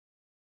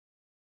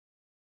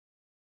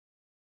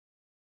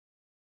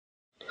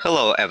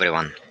Hello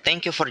everyone,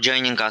 thank you for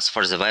joining us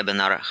for the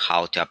webinar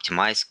How to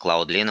Optimize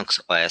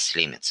CloudLinux OS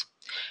Limits.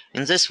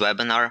 In this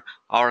webinar,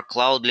 our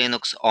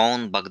CloudLinux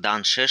own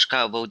Bogdan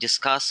Shyshka will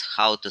discuss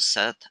how to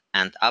set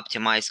and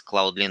optimize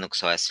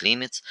CloudLinux OS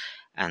limits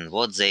and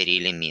what they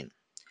really mean.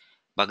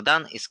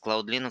 Bogdan is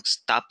CloudLinux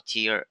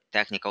top-tier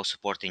technical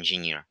support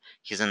engineer.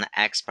 He's an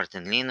expert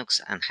in Linux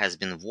and has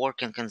been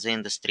working in the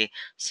industry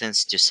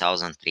since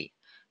 2003.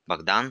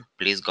 Bogdan,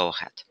 please go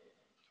ahead.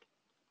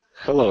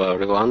 Hello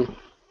everyone,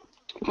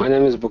 my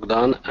name is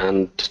Bogdan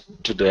and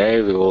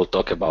today we will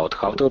talk about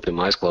how to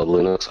optimize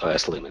CloudLinux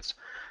OS limits.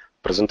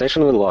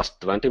 Presentation will last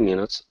 20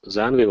 minutes,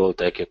 then we will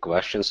take your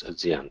questions at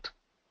the end.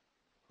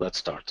 Let's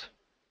start.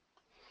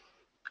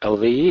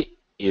 LVE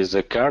is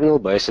a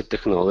kernel-based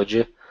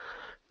technology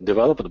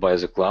developed by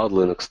the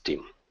CloudLinux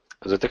team.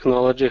 The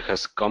technology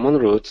has common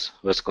roots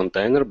with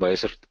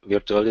container-based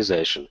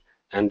virtualization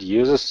and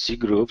uses C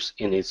groups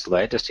in its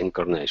latest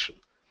incarnation.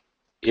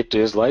 It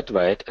is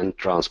lightweight and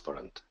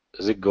transparent.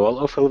 The goal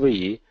of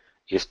LVE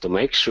is to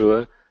make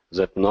sure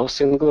that no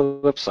single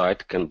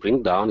website can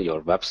bring down your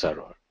web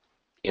server.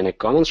 In a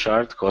common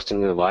shared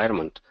hosting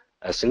environment,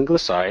 a single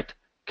site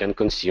can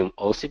consume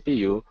all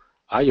CPU,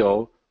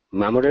 I/O,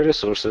 memory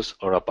resources,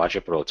 or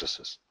Apache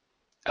processes.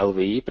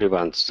 LVE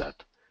prevents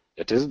that.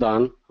 It is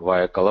done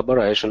via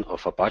collaboration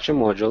of Apache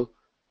module,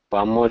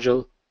 PAM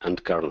module,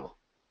 and kernel.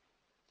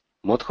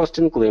 Mod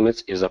hosting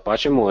limits is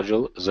Apache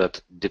module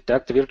that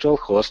detects virtual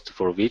host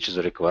for which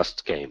the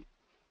request came.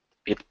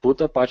 It put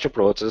Apache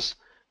process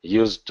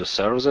used to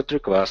serve that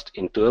request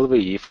into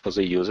LVE for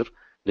the user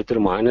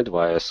determined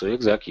via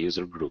suexec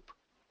user group.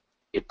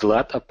 It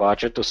let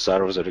Apache to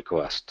serve the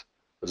request,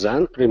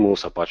 then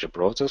removes Apache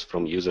process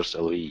from user's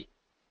LVE.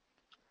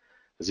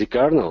 The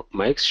kernel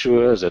makes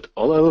sure that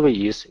all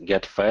LVEs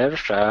get fair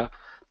share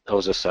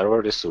of the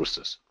server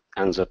resources,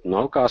 and that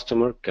no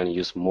customer can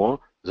use more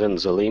than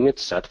the limit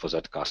set for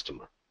that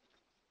customer.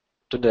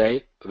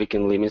 Today, we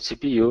can limit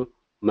CPU,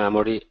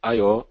 memory,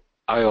 I/O,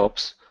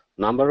 IOPS,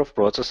 number of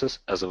processes,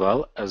 as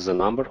well as the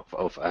number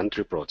of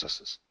entry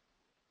processes.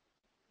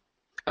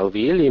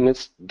 LVE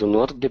limits do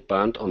not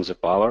depend on the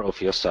power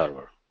of your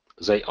server.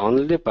 They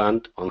only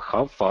depend on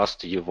how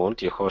fast you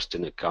want your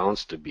hosting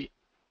accounts to be.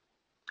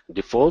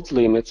 Default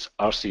limits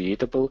are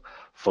suitable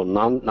for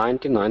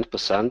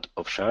 99%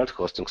 of shared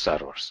hosting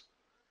servers.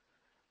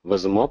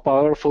 With more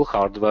powerful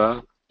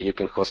hardware, you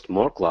can host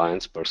more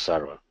clients per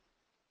server.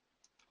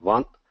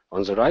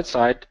 On the right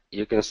side,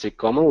 you can see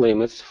common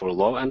limits for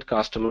low-end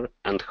customer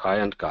and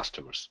high-end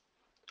customers,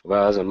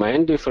 where the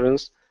main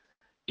difference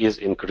is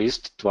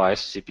increased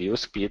twice CPU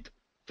speed,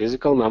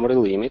 physical memory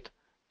limit,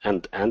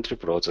 and entry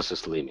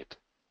processes limit.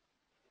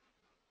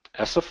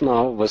 As of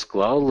now, with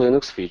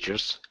CloudLinux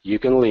features, you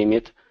can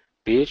limit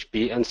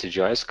PHP and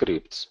CGI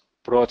scripts,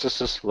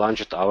 processes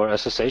launched our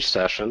SSH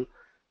session,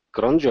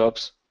 cron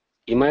jobs,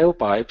 email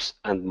pipes,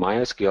 and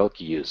MySQL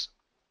queues.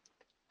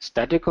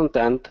 Static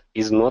content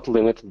is not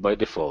limited by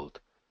default.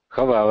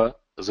 However,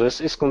 this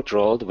is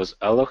controlled with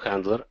allow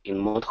handler in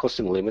mod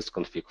hosting limits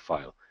config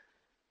file.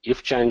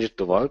 If changed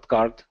to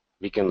wildcard,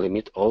 we can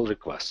limit all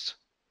requests.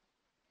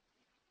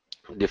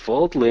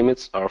 Default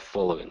limits are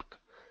following: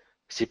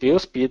 CPU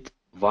speed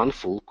 1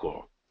 full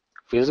core,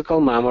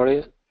 physical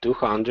memory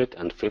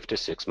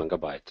 256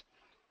 MB,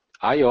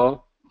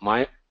 I/O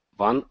 1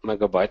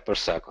 MB per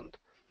second,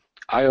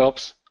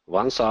 IOPS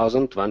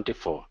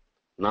 1024,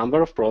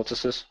 number of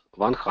processes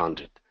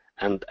 100,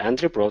 and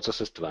entry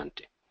processes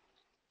 20.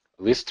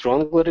 We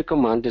strongly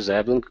recommend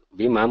disabling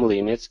vmem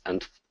limits,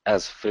 and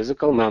as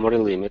physical memory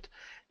limit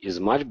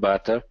is much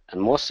better and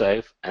more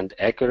safe and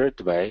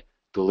accurate way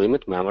to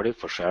limit memory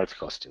for shared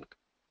hosting.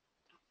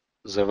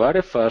 The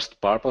very first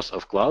purpose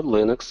of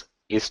CloudLinux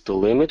is to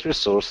limit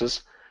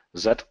resources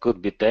that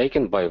could be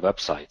taken by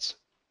websites.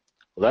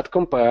 Let's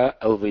compare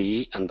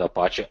LVE and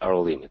Apache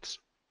RLimits.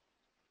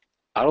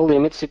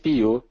 RLimit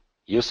CPU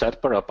you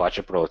set per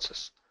Apache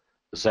process.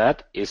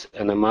 That is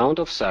an amount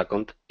of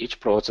second each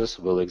process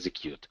will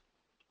execute.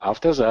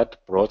 After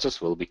that, process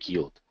will be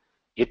killed.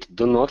 It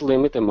do not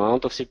limit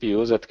amount of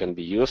CPU that can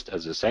be used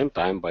at the same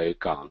time by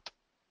account.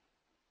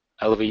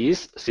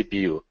 LVE's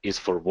CPU is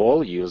for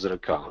all user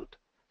account.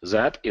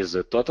 That is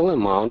the total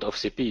amount of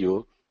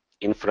CPU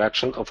in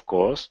fraction of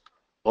cores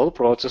all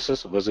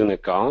processes within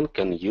account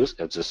can use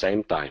at the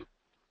same time.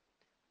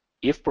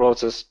 If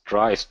process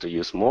tries to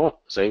use more,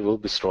 they will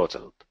be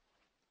throttled.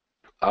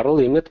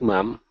 RLimit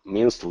mem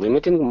means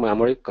limiting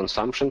memory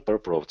consumption per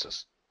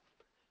process.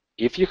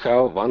 If you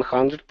have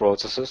 100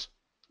 processes,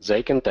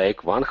 they can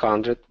take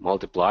 100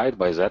 multiplied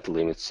by that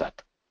limit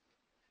set.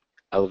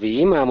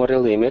 LVE memory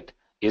limit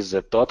is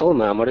the total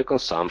memory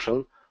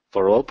consumption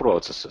for all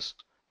processes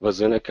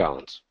within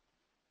accounts.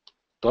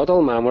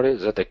 Total memory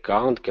that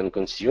account can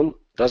consume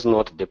does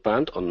not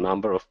depend on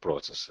number of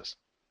processes.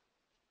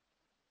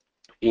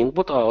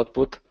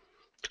 Input-output,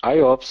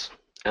 IOPS,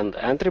 and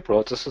entry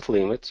processes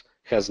limits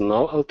has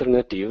no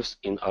alternatives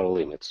in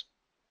RLimits.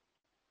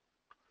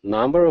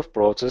 Number of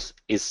processes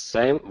is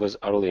same with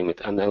RLimit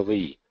and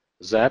LVE.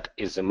 That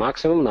is the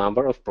maximum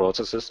number of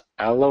processes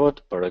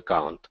allowed per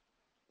account.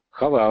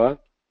 However,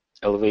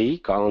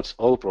 LVE counts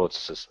all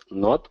processes,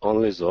 not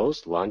only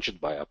those launched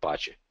by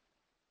Apache.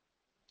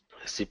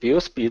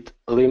 CPU speed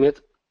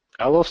limit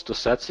allows to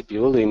set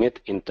CPU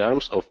limit in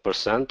terms of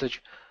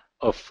percentage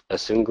of a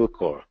single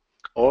core,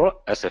 or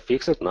as a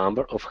fixed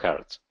number of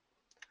hertz.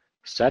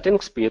 Setting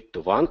speed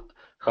to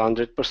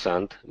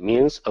 100%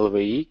 means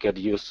LVE can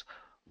use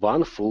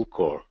one full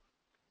core.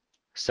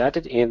 Set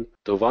it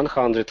to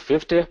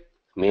 150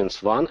 means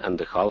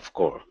 1.5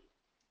 core.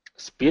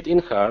 Speed in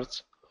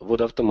hertz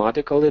would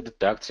automatically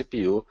detect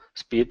CPU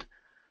speed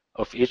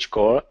of each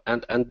core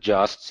and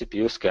adjust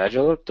CPU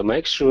scheduler to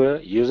make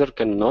sure user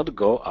cannot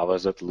go over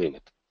that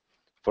limit.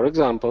 For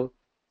example,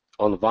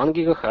 on 1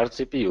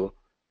 GHz CPU,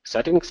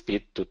 setting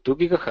speed to 2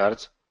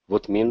 GHz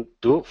would mean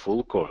 2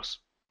 full cores,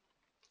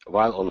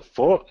 while on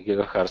 4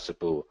 GHz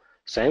CPU,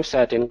 same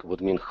setting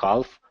would mean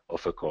half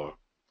of a core.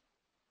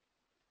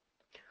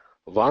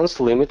 Once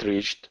limit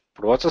reached,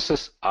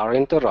 processes are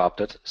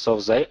interrupted, so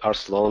they are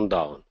slowed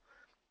down.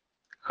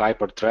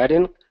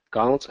 Hyperthreading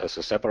counts as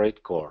a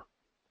separate core.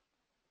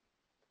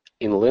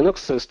 In Linux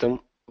system,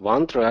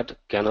 one thread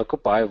can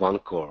occupy one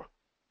core.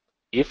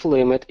 If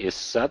limit is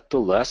set to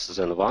less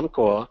than one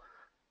core,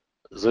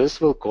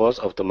 this will cause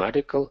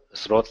automatic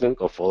throttling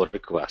of all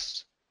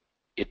requests.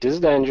 It is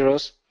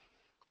dangerous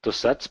to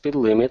set speed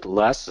limit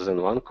less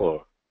than one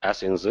core,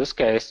 as in this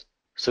case,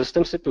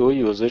 system CPU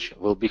usage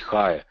will be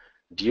higher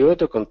due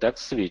to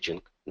context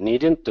switching,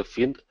 needing to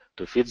fit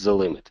the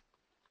limit.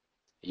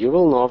 You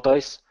will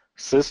notice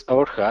this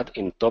overhead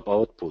in top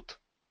output.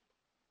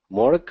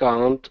 More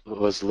account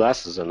with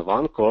less than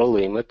one core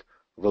limit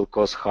will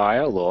cause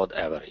higher load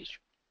average.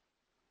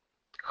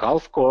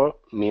 Half core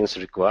means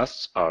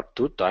requests are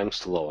 2 times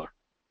slower.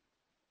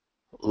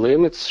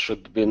 Limits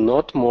should be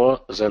not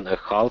more than a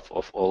half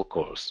of all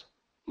cores.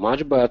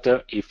 Much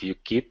better if you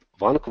keep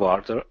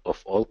 1/4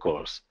 of all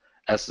cores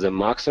as the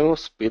maximum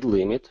speed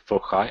limit for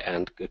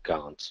high-end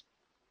accounts.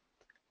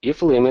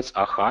 If limits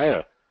are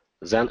higher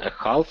than a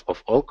half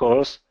of all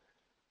cores,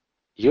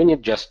 you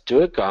need just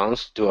 2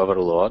 accounts to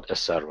overload a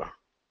server.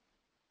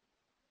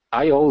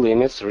 I/O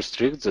limits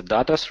restrict the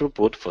data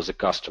throughput for the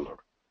customer.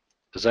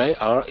 They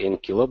are in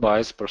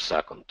kilobytes per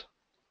second.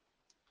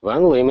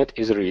 When limit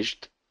is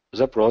reached,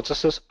 the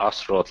processes are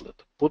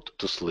throttled, put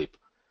to sleep.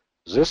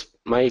 This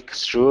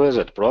makes sure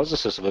that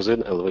processes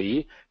within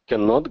LVE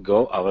cannot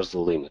go over the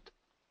limit,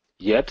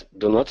 yet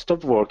do not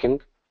stop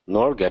working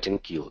nor getting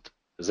killed.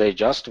 They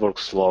just work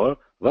slower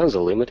when the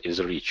limit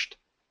is reached.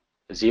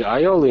 The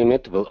I/O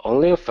limit will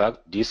only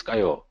affect disk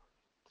I/O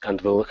and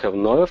will have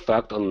no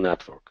effect on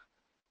network.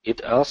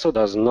 It also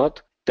does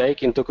not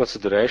take into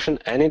consideration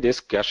any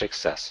disk cache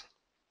access.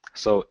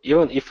 So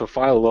even if a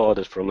file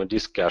loaded from a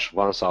disk cache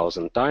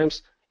 1000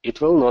 times, it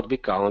will not be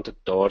counted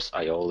towards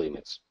I/O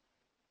limits.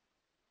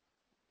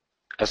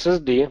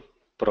 SSD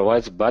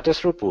provides better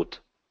throughput.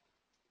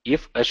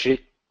 If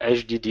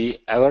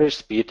HDD average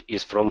speed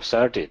is from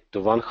 30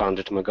 to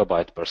 100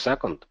 MB per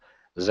second,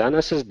 then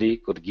SSD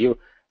could give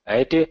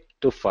 80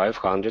 to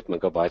 500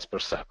 MB per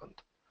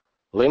second.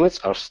 Limits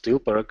are still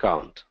per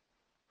account.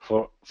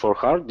 For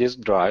hard disk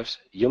drives,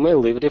 you may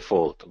leave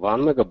default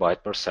 1 MB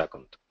per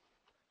second,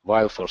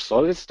 while for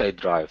solid-state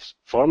drives,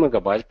 4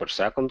 MB per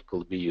second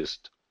could be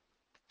used.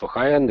 For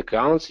high-end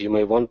accounts, you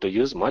may want to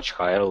use much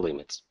higher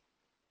limits.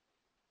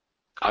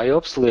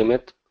 IOPS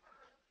limit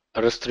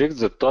restricts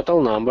the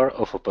total number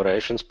of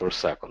operations per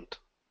second.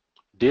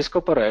 Disk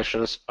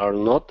operations are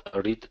not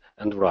read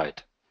and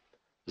write.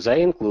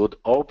 They include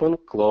open,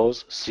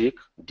 close, seek,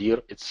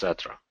 dir,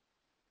 etc.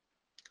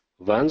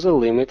 When the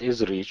limit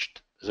is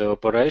reached, the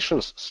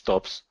operations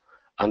stops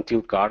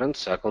until current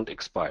second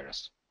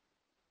expires.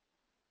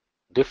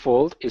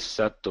 Default is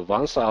set to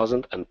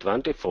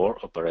 1024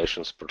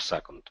 operations per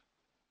second.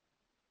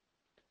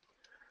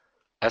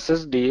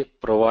 SSD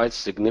provides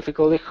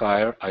significantly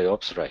higher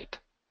IOPS rate.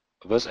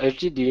 With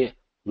HDD,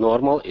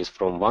 normal is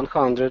from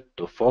 100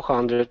 to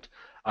 400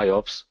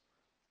 IOPS,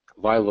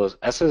 while with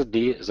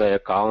SSD they are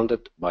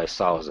counted by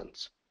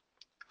thousands.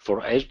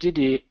 For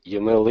HDD,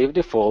 you may leave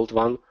default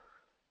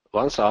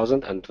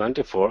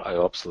 1024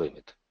 IOPS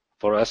limit.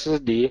 For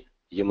SSD,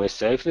 you may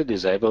safely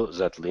disable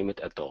that limit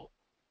at all.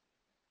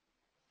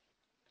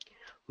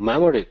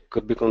 Memory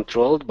could be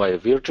controlled by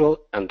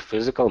virtual and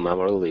physical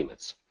memory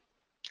limits.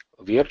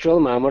 Virtual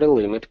memory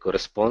limit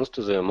corresponds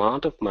to the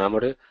amount of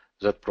memory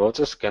that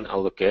process can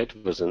allocate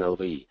within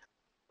LVE.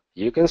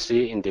 You can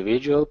see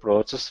individual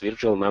process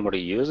virtual memory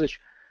usage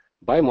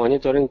by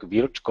monitoring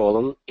virt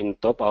column in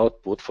top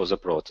output for the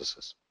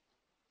processes.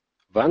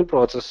 When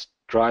process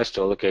tries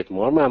to allocate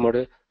more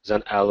memory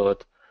than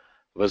allowed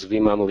with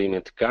vmem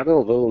limit,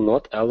 kernel will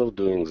not allow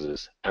doing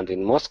this, and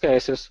in most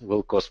cases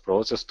will cause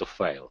process to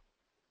fail.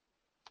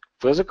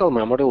 Physical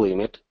memory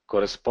limit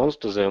corresponds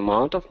to the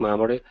amount of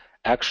memory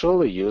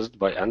actually used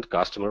by end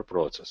customer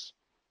process.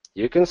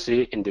 You can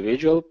see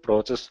individual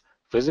process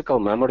physical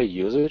memory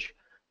usage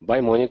by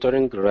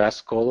monitoring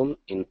res column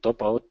in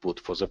top output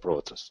for the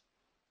process.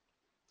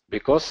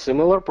 Because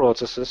similar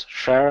processes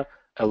share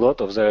a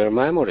lot of their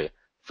memory,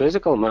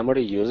 physical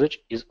memory usage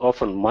is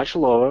often much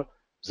lower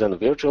than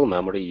virtual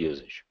memory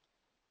usage.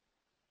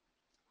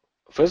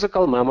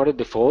 Physical memory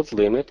default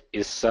limit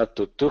is set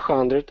to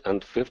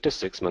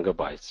 256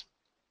 megabytes.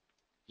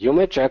 You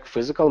may check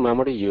physical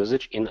memory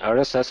usage in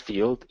RSS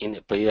field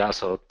in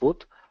PS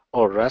output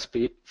or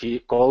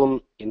RESP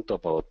column in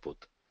top output.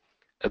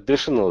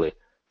 Additionally,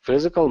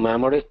 physical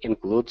memory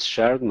includes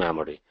shared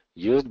memory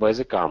used by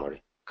the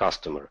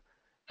customer,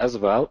 as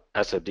well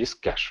as a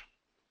disk cache.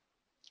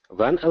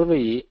 When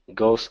LVE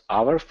goes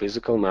over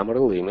physical memory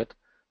limit,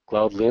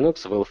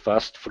 CloudLinux will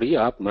first free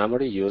up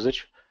memory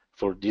usage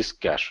for disk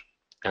cache,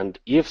 and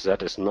if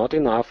that is not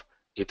enough,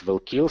 it will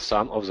kill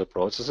some of the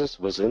processes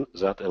within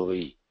that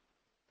LVE.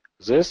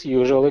 This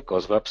usually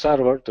causes web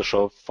server to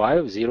show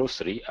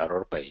 503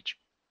 error page.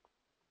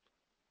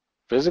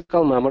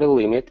 Physical memory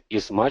limit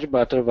is much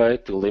better way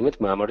to limit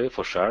memory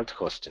for shared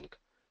hosting.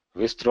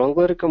 We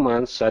strongly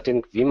recommend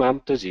setting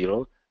vmem to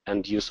 0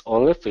 and use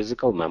only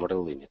physical memory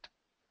limit.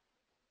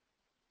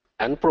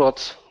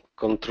 NPROCs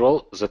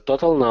control the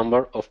total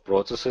number of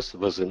processes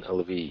within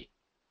LVE.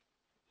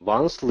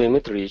 Once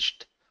limit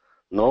reached,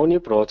 no new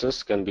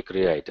process can be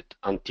created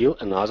until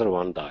another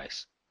one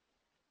dies.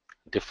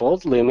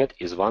 Default limit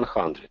is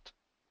 100.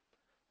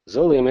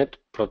 The limit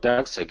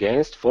protects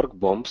against fork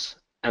bombs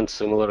and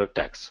similar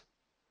attacks.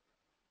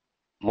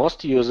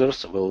 Most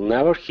users will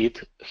never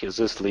hit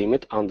this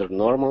limit under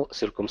normal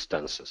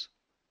circumstances.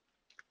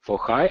 For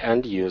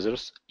high-end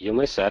users, you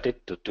may set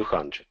it to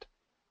 200.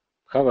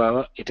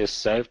 However, it is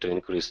safe to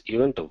increase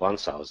even to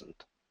 1000.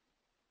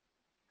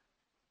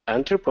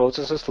 Entry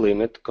processes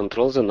limit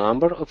controls the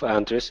number of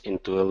entries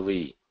into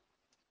LVE.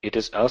 It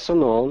is also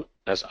known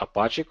as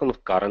Apache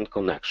concurrent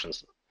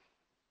connections,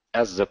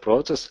 as the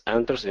process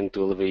enters into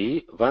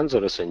LVE when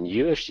there is a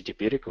new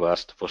HTTP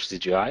request for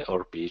CGI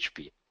or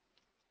PHP.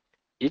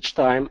 Each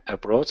time a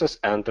process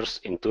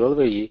enters into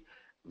LVE,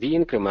 we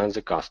increment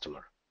the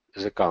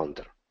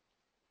counter.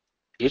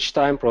 Each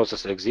time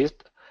process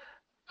exits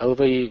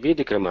LVE, we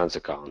decrement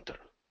the counter.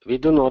 We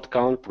do not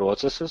count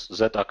processes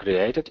that are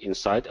created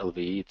inside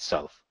LVE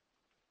itself.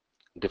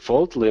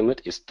 Default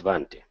limit is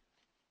 20.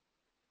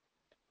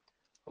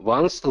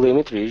 Once the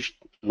limit reached,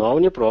 no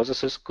new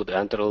processes could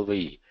enter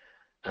LVE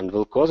and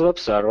will cause web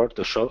server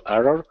to show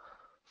error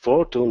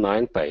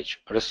 429 page,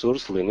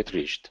 resource limit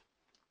reached.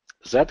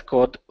 That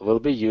code will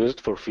be used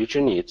for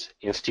future needs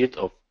instead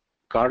of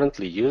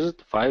currently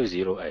used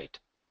 508.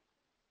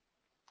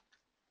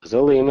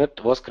 The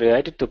limit was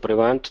created to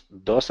prevent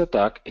DOS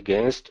attack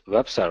against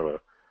web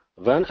server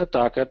when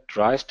attacker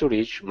tries to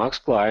reach max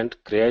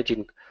client,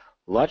 creating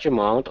large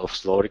amount of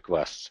slow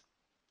requests.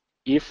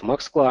 If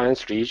max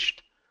clients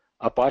reached,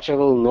 Apache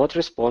will not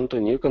respond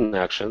to new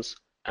connections,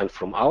 and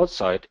from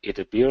outside it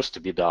appears to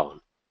be down.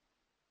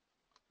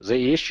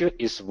 The issue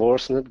is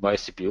worsened by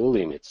CPU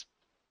limits,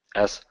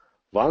 as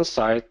one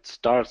site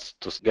starts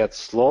to get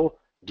slow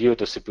due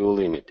to CPU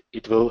limit.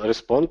 It will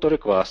respond to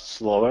requests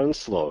slower and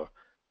slower,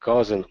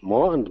 causing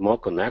more and more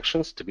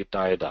connections to be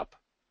tied up.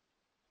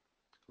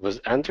 With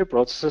entry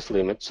processes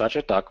limit, such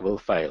attack will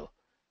fail,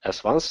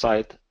 as one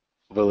site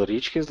will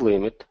reach his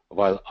limit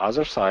while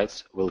other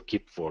sites will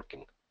keep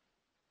working.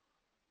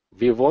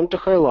 We want to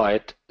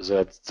highlight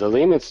that the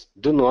limits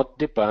do not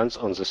depend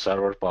on the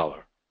server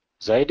power.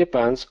 They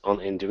depend on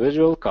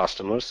individual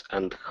customers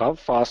and how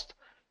fast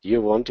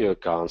you want your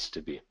accounts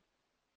to be.